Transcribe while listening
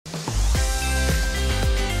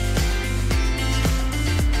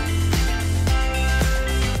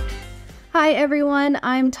Hi everyone,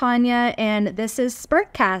 I'm Tanya and this is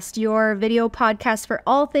Sparkcast, your video podcast for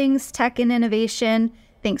all things tech and innovation.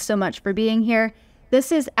 Thanks so much for being here.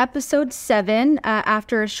 This is episode 7.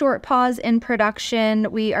 After a short pause in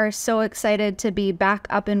production, we are so excited to be back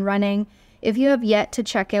up and running. If you have yet to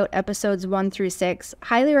check out episodes 1 through 6,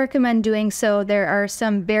 highly recommend doing so. There are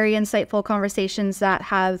some very insightful conversations that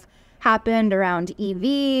have happened around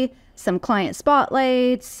EV, some client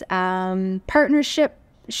spotlights, partnership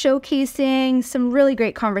showcasing, some really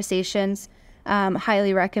great conversations.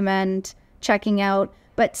 Highly recommend checking out.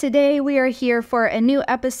 But today we are here for a new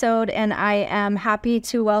episode, and I am happy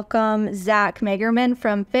to welcome Zack Magerman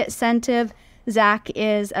from Fitsentive. Zack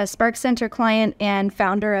is a Spark Center client and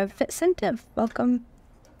founder of Fitsentive. Welcome.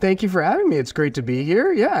 Thank you for having me. It's great to be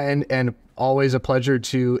here. Yeah, and always a pleasure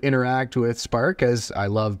to interact with Spark, as I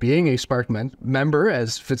love being a Spark member,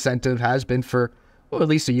 as Fitsentive has been for at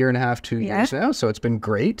least a year and a half, 2 years now. So it's been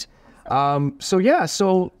great.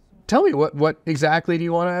 So tell me, what exactly do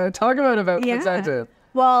you want to talk about Fitsentive?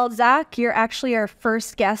 Well, Zack, you're actually our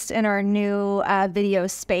first guest in our new video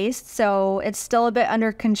space, so it's still a bit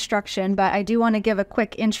under construction, but I do want to give a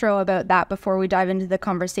quick intro about that before we dive into the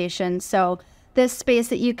conversation. So this space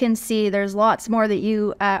that you can see, there's lots more that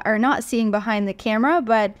you are not seeing behind the camera,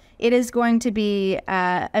 but it is going to be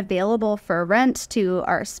available for rent to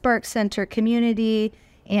our Spark Center community,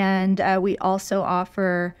 and we also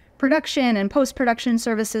offer production and post-production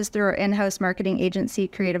services through our in-house marketing agency,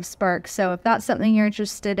 Creative Spark. So if that's something you're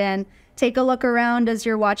interested in, take a look around as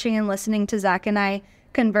you're watching and listening to Zack and I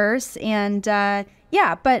converse. And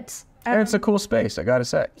and it's a cool space, I gotta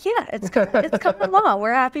say. Yeah, it's coming along.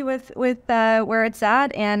 We're happy with where it's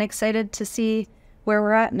at and excited to see where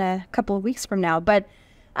we're at in a couple of weeks from now. But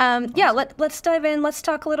let's dive in. Let's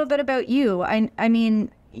talk a little bit about you. I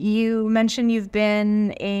mean, you mentioned you've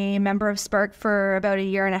been a member of Spark for about a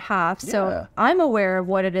year and a half. So I'm aware of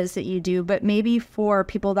what it is that you do, but maybe for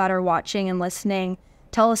people that are watching and listening,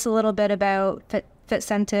 tell us a little bit about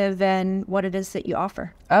Fitsentive and what it is that you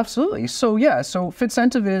offer. Absolutely. So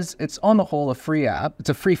Fitsentive it's on the whole a free app. It's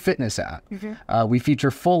a free fitness app. Mm-hmm. We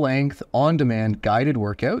feature full-length, on-demand guided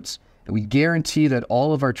workouts. And we guarantee that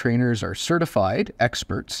all of our trainers are certified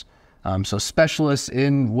experts. So specialists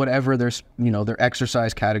in whatever their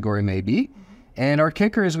exercise category may be. Mm-hmm. And our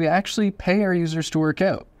kicker is we actually pay our users to work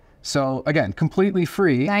out. So again, completely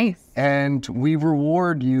free. Nice. And we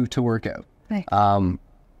reward you to work out. Nice.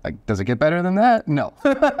 Does it get better than that? No.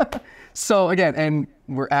 So again, and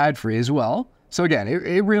we're ad free as well. So again,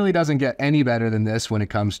 it really doesn't get any better than this when it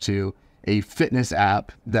comes to a fitness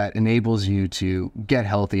app that enables you to get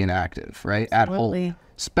healthy and active, right? Absolutely. At home,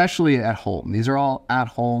 especially at home. These are all at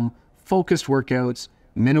home focused workouts,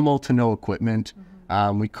 minimal to no equipment.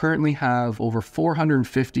 Mm-hmm. We currently have over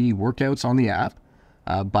 450 workouts on the app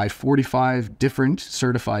by 45 different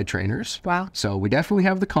certified trainers. Wow. So we definitely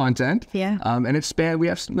have the content. Yeah. And we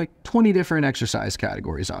have like 20 different exercise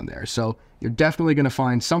categories on there. So you're definitely going to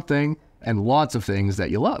find something and lots of things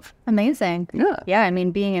that you love. Amazing. Yeah. Yeah, I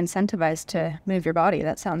mean, being incentivized to move your body,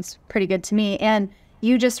 that sounds pretty good to me. And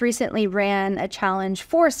you just recently ran a challenge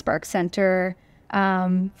for Spark Center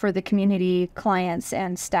for the community clients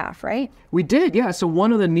and staff, right? We did, yeah. So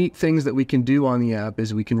one of the neat things that we can do on the app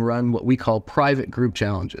is we can run what we call private group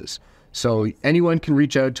challenges. So anyone can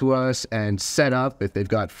reach out to us and set up if they've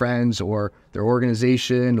got friends or their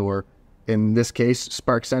organization, or in this case,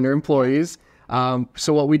 Spark Center employees.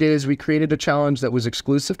 So what we did is we created a challenge that was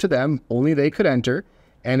exclusive to them, only they could enter.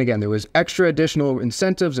 And again, there was extra additional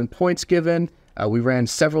incentives and points given. We ran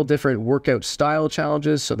several different workout style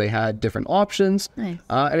challenges, so they had different options. Nice.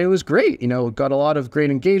 And it was great. Got a lot of great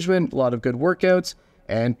engagement, a lot of good workouts,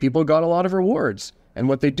 and people got a lot of rewards. And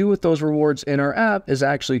what they do with those rewards in our app is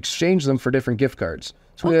actually exchange them for different gift cards.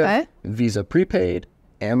 So we have Visa Prepaid,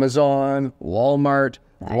 Amazon, Walmart,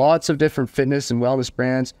 lots of different fitness and wellness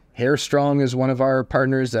brands. Hair Strong is one of our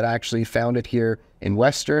partners that actually founded here in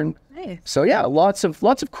Western. Nice. So yeah, lots of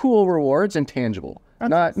cool rewards and tangible.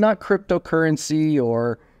 Not cryptocurrency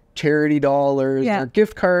or charity dollars or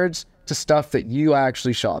gift cards, to stuff that you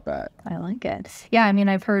actually shop at. I like it. Yeah, I mean,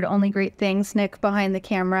 I've heard only great things. Nick behind the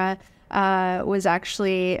camera was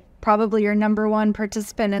actually probably your number one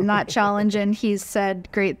participant in that challenge, and he's said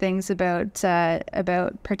great things about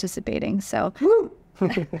participating. So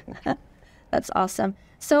that's awesome.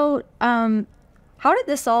 So how did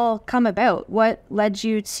this all come about? What led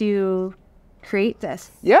you to create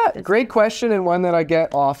this? Yeah, great question, and one that I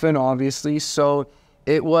get often, obviously. So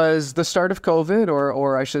it was the start of COVID,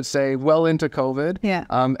 or I should say well into COVID,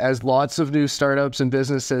 as lots of new startups and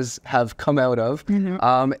businesses have come out of.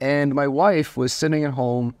 Mm-hmm. And my wife was sitting at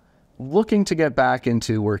home looking to get back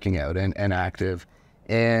into working out and active.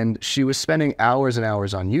 And she was spending hours and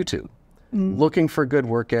hours on YouTube, looking for good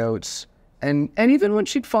workouts. And even when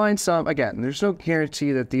she'd find some, again, there's no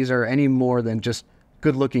guarantee that these are any more than just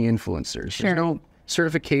good-looking influencers. Sure. There's no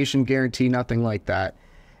certification guarantee, nothing like that.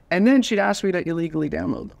 And then she'd ask me to illegally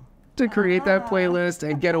download them to create that playlist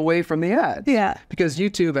and get away from the ads. Yeah. Because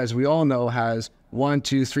YouTube, as we all know, has 1,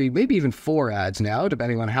 2, 3, maybe even 4 ads now,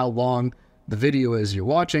 depending on how long the video is you're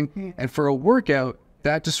watching. And for a workout,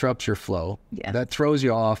 that disrupts your flow. Yeah. That throws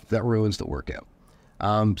you off. That ruins the workout.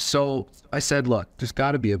 So I said, look, there's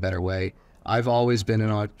got to be a better way. I've always been an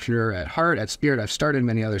entrepreneur at heart, at spirit. I've started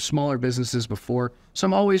many other smaller businesses before, so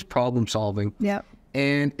I'm always problem solving. Yep.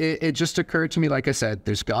 And it just occurred to me, like I said,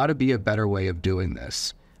 there's got to be a better way of doing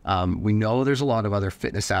this. We know there's a lot of other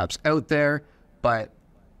fitness apps out there, but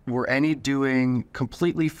were any doing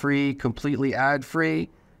completely free, completely ad-free?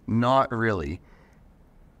 Not really.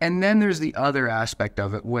 And then there's the other aspect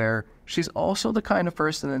of it where she's also the kind of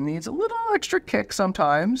person that needs a little extra kick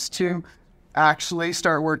sometimes to actually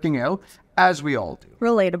start working out, as we all do.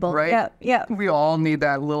 Relatable. Right? Yeah. Yeah. We all need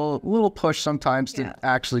that little push sometimes to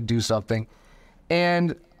actually do something.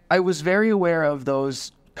 And I was very aware of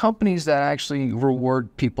those companies that actually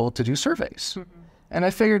reward people to do surveys. And I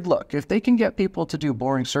figured, look, if they can get people to do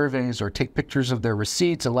boring surveys or take pictures of their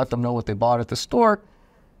receipts and let them know what they bought at the store,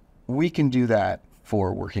 we can do that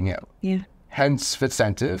for working out. Yeah. Hence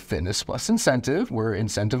Fitsentive, fitness plus incentive. We're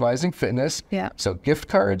incentivizing fitness. Yeah. So gift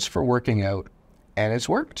cards for working out, and it's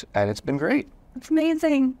worked, and it's been great. That's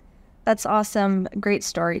amazing. That's awesome. Great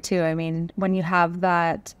story too. I mean, when you have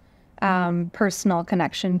that personal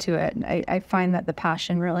connection to it, I find that the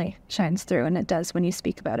passion really shines through, and it does when you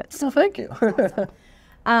speak about it. So thank you.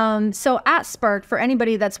 So at Spark, for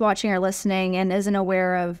anybody that's watching or listening and isn't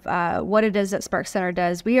aware of what it is that Spark Center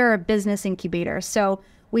does, we are a business incubator. So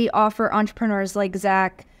we offer entrepreneurs like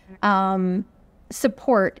Zack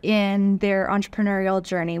support in their entrepreneurial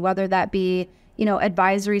journey, whether that be,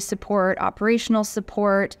 advisory support, operational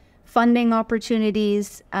support, funding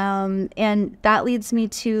opportunities. And that leads me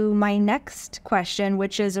to my next question,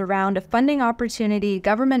 which is around a funding opportunity,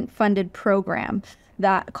 government-funded program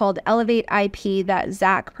that called ElevateIP that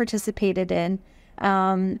Zack participated in.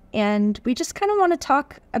 And we just kind of want to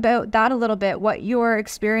talk about that a little bit, what your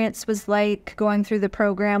experience was like going through the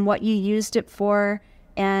program, what you used it for,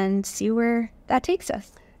 and see where that takes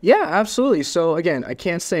us. Yeah, absolutely. So again, I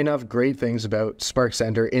can't say enough great things about Spark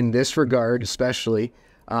Center in this regard, especially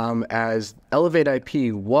as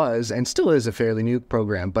ElevateIP was and still is a fairly new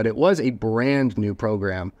program, but it was a brand new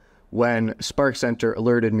program when Spark Center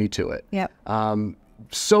alerted me to it. Yep.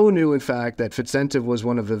 So new, in fact, that Fitsentive was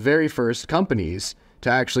one of the very first companies to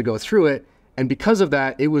actually go through it. And because of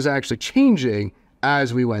that, it was actually changing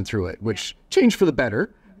as we went through it, which changed for the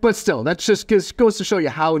better. But still, that just goes to show you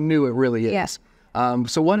how new it really is. Yes.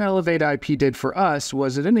 So what ElevateIP did for us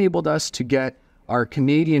was it enabled us to get our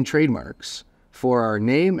Canadian trademarks for our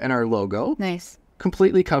name and our logo Nice.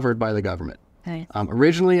 completely covered by the government. Nice.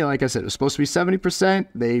 Originally, like I said, it was supposed to be 70%.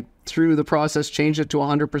 They, through the process, changed it to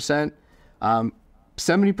 100%.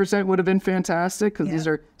 70% would have been fantastic because these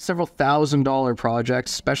are several $1,000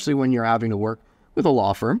 projects, especially when you're having to work with a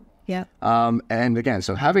law firm. Yeah. And again,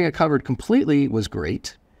 so having it covered completely was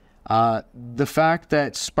great. The fact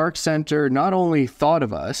that Spark Center not only thought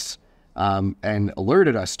of us and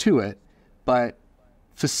alerted us to it, but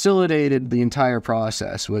facilitated the entire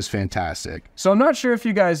process was fantastic. So I'm not sure if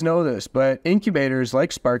you guys know this, but incubators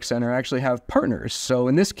like Spark Center actually have partners. So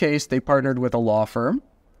in this case, they partnered with a law firm.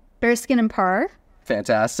 Bearskin and Parr.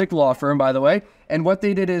 Fantastic law firm, by the way. And what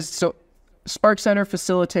they did is, so Spark Center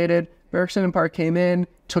facilitated, Bearskin and Parr came in,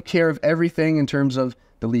 took care of everything in terms of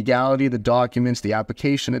the legality, the documents, the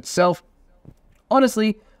application itself.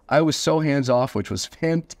 Honestly, I was so hands-off, which was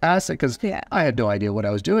fantastic because I had no idea what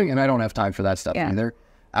I was doing, and I don't have time for that stuff either.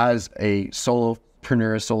 As a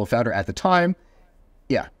solopreneur, solo founder at the time,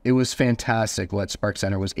 it was fantastic what Spark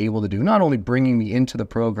Center was able to do, not only bringing me into the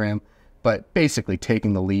program, but basically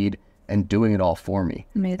taking the lead and doing it all for me.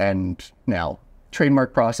 Amazing. And now,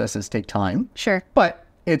 trademark processes take time. Sure. But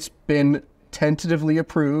it's been tentatively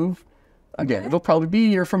approved. Again, it'll probably be a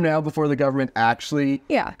year from now before the government actually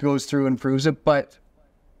goes through and approves it. But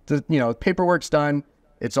the paperwork's done.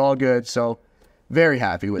 It's all good. So very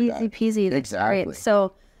happy with that. Easy peasy. That's exactly. Great.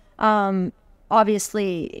 So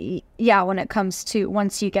obviously, when it comes to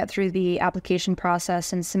once you get through the application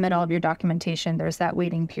process and submit all of your documentation, there's that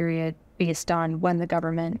waiting period based on when the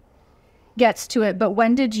government gets to it. But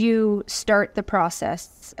when did you start the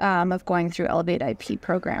process of going through ElevateIP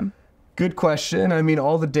program? Good question. I mean,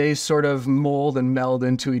 all the days sort of mold and meld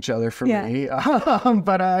into each other for me.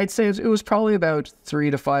 But I'd say it was probably about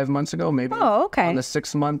 3 to 5 months ago, maybe. Oh, okay. On the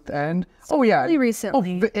 6-month end. Oh, yeah. Really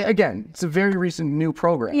recently. Again, it's a very recent new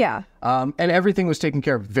program. Yeah. And everything was taken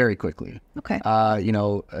care of very quickly. Okay. You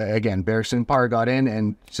know, again, Barrison Par got in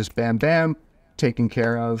and just bam, bam, taken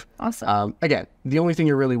care of. Awesome. Again, the only thing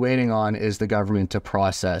you're really waiting on is the government to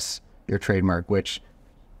process your trademark, which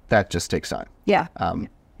that just takes time. Yeah.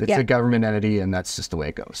 It's a government entity, and that's just the way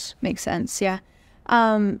it goes. Makes sense, yeah.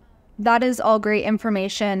 That is all great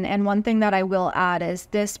information. And one thing that I will add is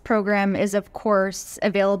this program is, of course,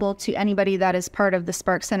 available to anybody that is part of the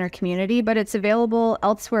Spark Center community, but it's available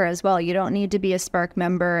elsewhere as well. You don't need to be a Spark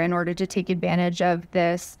member in order to take advantage of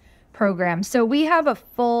this program. So we have a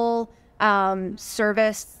full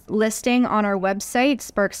service listing on our website,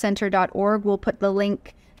 sparkcenter.org. We'll put the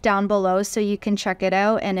link down below so you can check it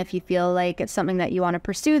out. And if you feel like it's something that you want to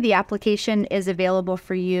pursue, the application is available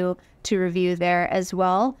for you to review there as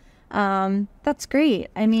well. That's great.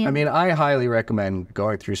 I mean, I highly recommend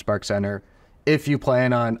going through Spark Center if you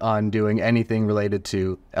plan on doing anything related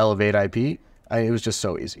to ElevateIP. It was just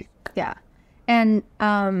so easy. Yeah. And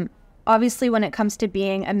obviously when it comes to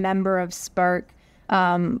being a member of Spark,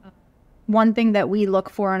 one thing that we look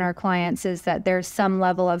for in our clients is that there's some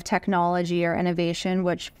level of technology or innovation,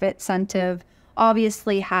 which Fitsentive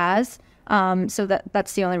obviously has. So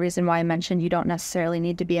that's the only reason why I mentioned you don't necessarily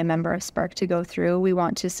need to be a member of Spark to go through. We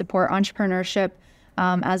want to support entrepreneurship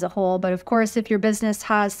as a whole. But of course, if your business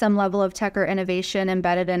has some level of tech or innovation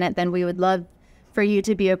embedded in it, then we would love for you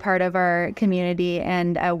to be a part of our community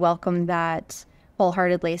and welcome that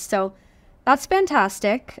wholeheartedly. So that's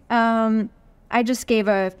fantastic. I just gave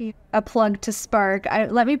a plug to Spark.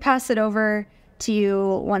 Let me pass it over to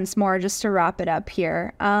you once more just to wrap it up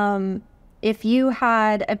here. If you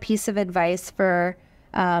had a piece of advice for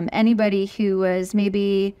anybody who was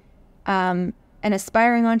maybe an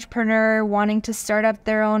aspiring entrepreneur wanting to start up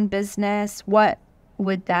their own business, what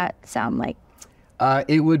would that sound like?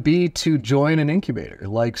 It would be to join an incubator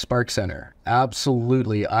like Spark Center.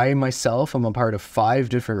 Absolutely. I myself am a part of 5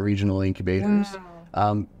 different regional incubators.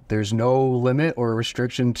 Wow. There's no limit or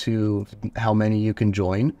restriction to how many you can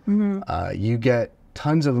join. You get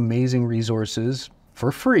tons of amazing resources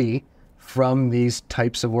for free from these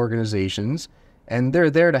types of organizations, and they're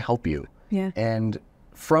there to help you. Yeah. And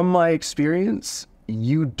from my experience,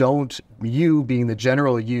 you being the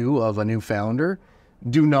general you of a new founder,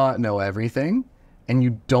 do not know everything, and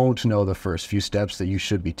you don't know the first few steps that you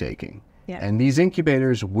should be taking. Yeah. And these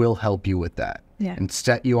incubators will help you with that and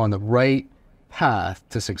set you on the right path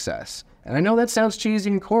to success. And I know that sounds cheesy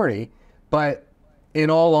and corny, but in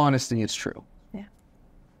all honesty, it's true. Yeah.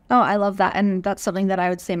 Oh, I love that. And that's something that I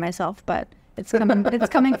would say myself, but it's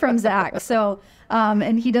coming from Zack. So,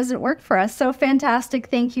 and he doesn't work for us. So fantastic.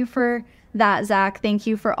 Thank you for that, Zack. Thank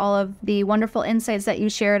you for all of the wonderful insights that you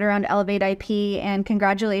shared around ElevateIP, and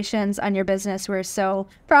congratulations on your business. We're so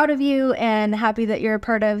proud of you and happy that you're a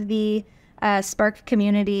part of the Spark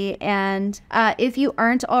community. And if you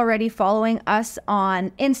aren't already following us on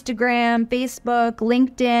Instagram, Facebook,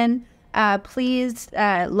 LinkedIn, please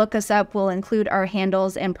look us up. We'll include our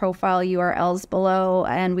handles and profile URLs below,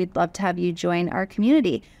 and we'd love to have you join our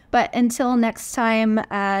community. But until next time,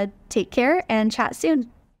 take care and chat soon.